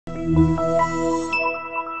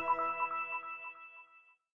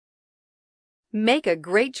Make a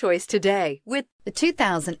great choice today with the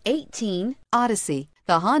 2018 Odyssey.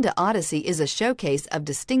 The Honda Odyssey is a showcase of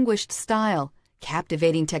distinguished style,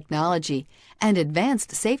 captivating technology, and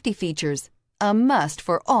advanced safety features. A must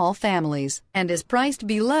for all families, and is priced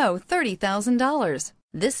below $30,000.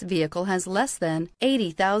 This vehicle has less than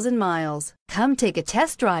 80,000 miles. Come take a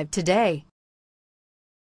test drive today.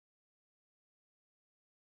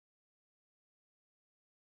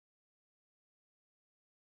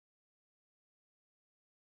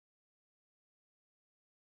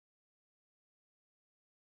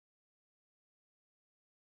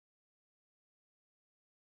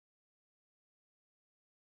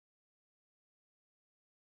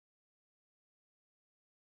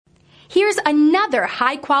 Here's another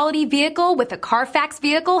high-quality vehicle with a Carfax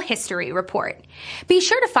Vehicle History Report. Be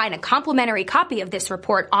sure to find a complimentary copy of this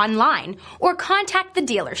report online or contact the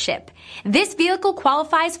dealership. This vehicle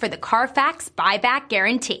qualifies for the Carfax Buyback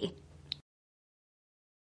Guarantee.